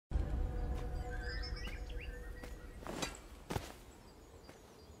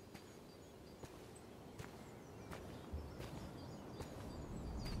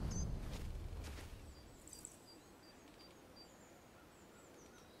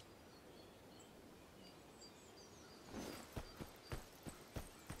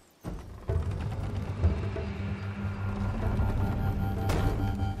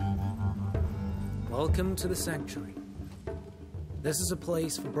Welcome to the Sanctuary. This is a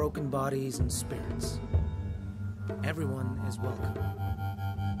place for broken bodies and spirits. Everyone is welcome,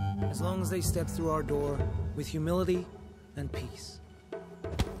 as long as they step through our door with humility and peace.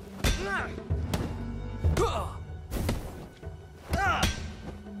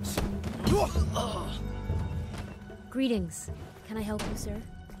 Greetings. Can I help you, sir?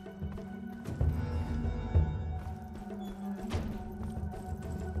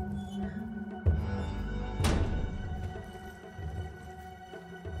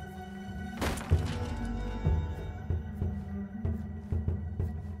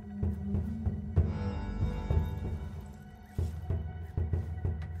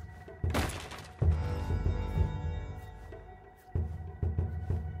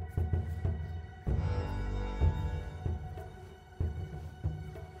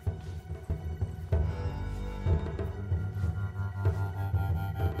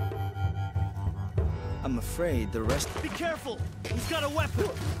 I'm afraid the rest... Be careful! He's got a weapon!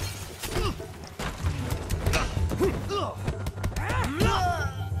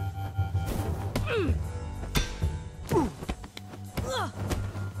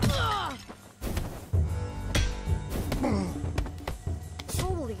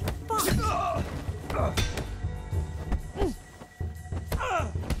 Holy fuck!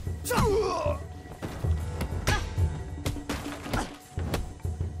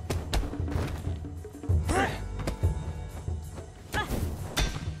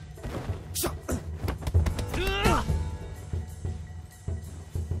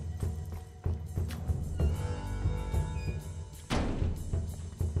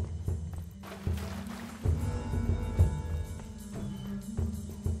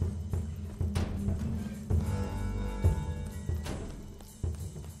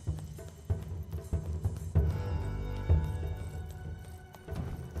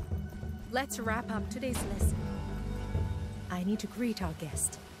 Let's wrap up today's lesson. I need to greet our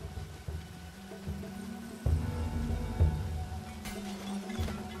guest.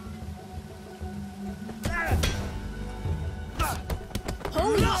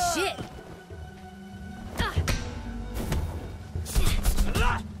 Holy shit!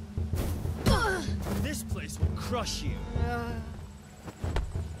 This place will crush you.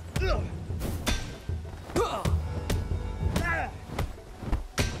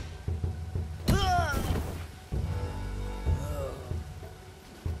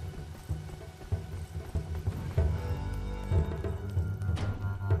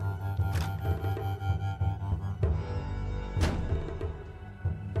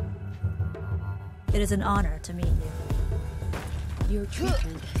 It is an honor to meet you. Your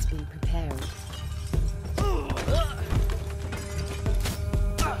treatment has been prepared.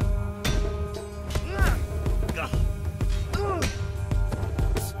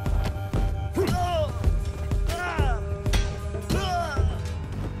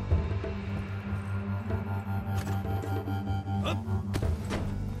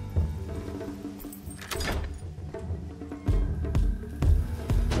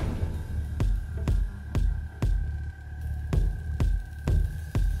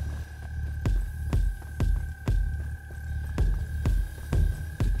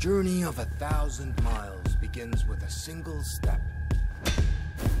 Journey of 1,000 miles begins with a single step.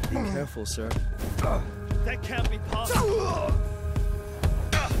 Be careful, sir. That can't be possible.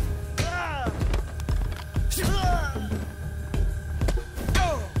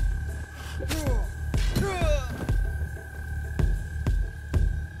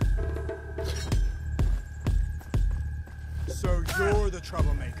 So you're the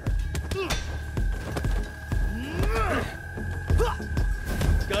troublemaker.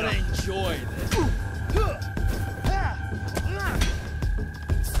 Gotta enjoy this.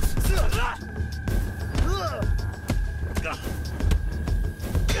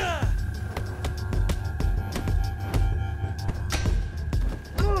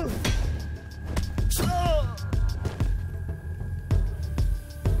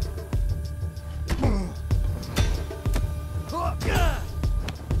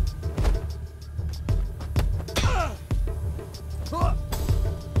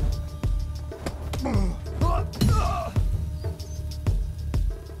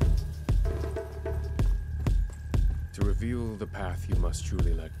 To reveal the path you must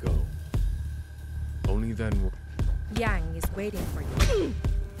truly let go. Only then will... Yang is waiting for you.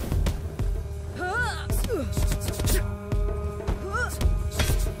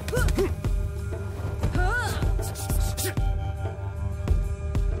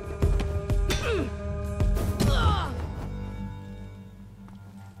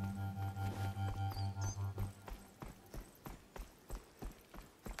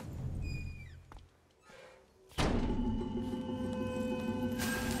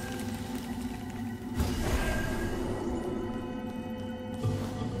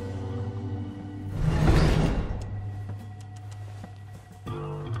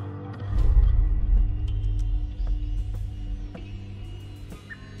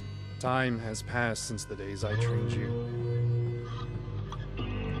 Time has passed since the days I trained you.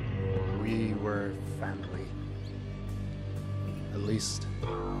 We were family. At least,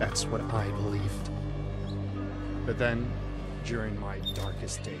 that's what I believed. But then, during my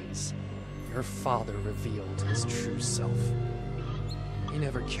darkest days, your father revealed his true self. He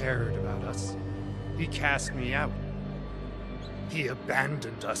never cared about us. He cast me out. He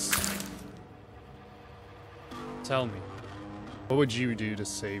abandoned us. Tell me, what would you do to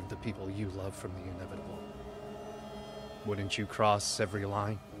save the people you love from the inevitable? Wouldn't you cross every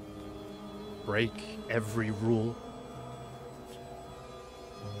line? Break every rule?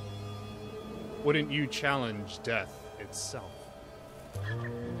 Wouldn't you challenge death itself?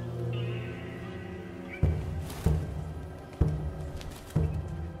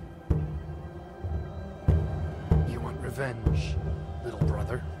 You want revenge, little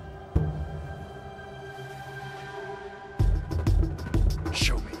brother?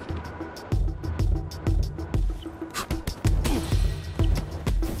 Show me.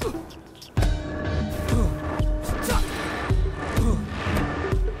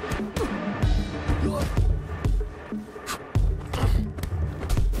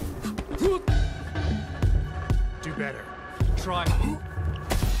 Do better. Try.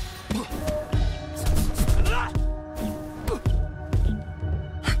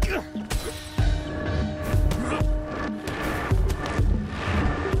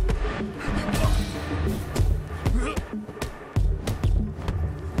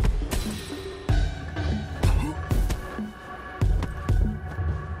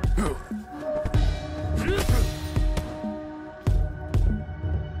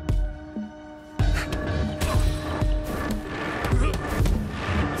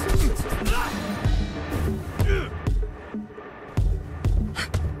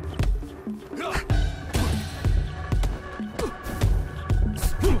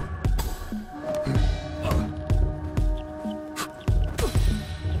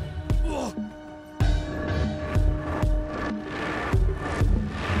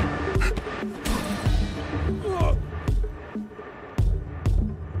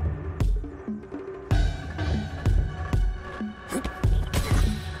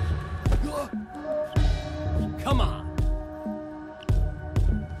 Come on.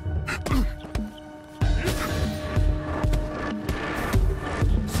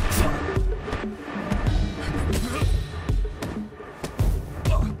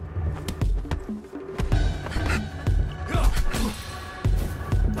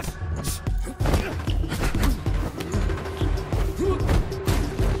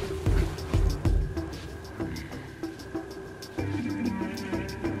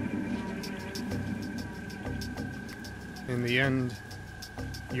 In the end,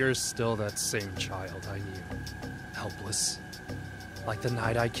 you're still that same child I knew. Helpless. Like the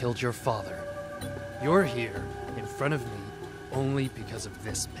night I killed your father. You're here, in front of me, only because of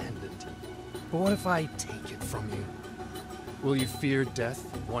this pendant. But what if I take it from you? Will you fear death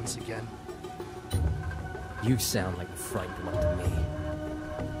once again? You sound like a frightened one to me.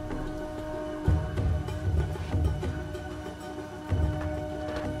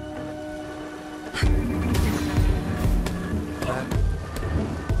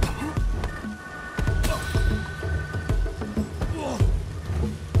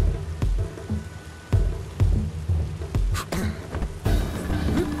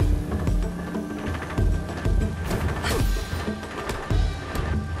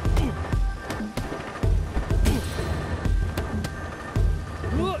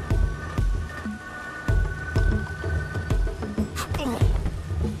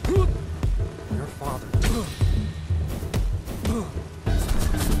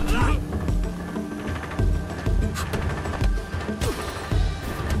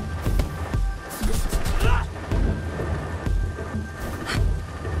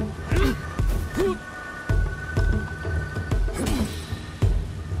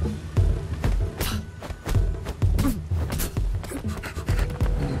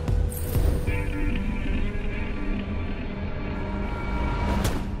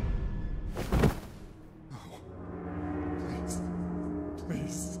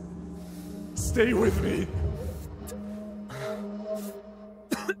 Stay with me.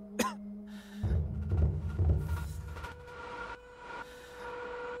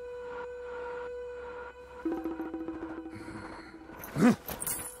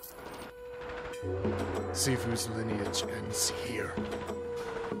 Sifu's lineage ends here,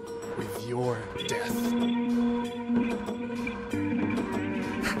 with your death.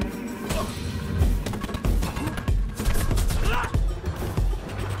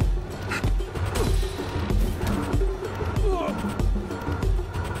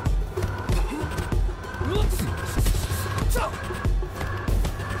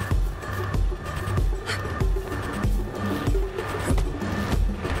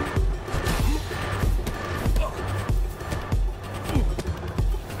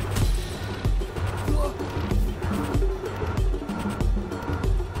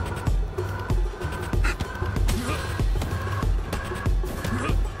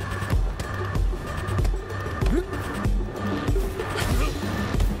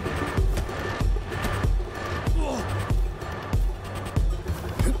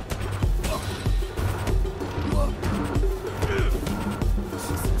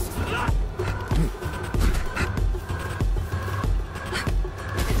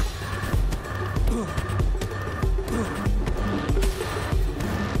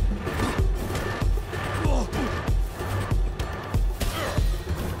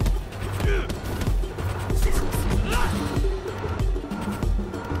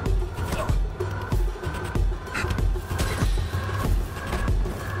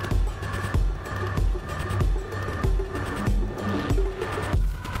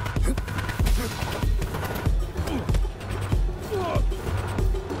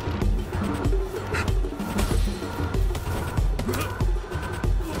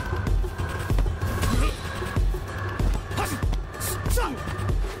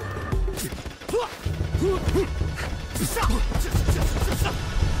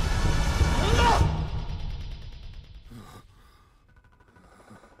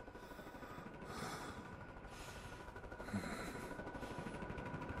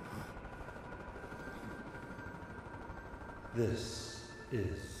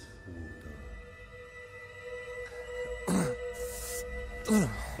 is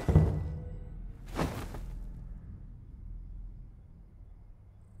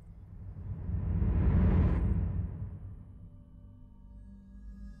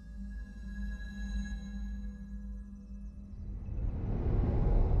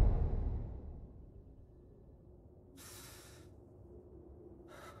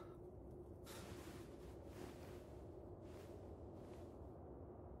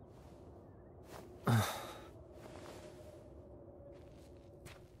Wuda.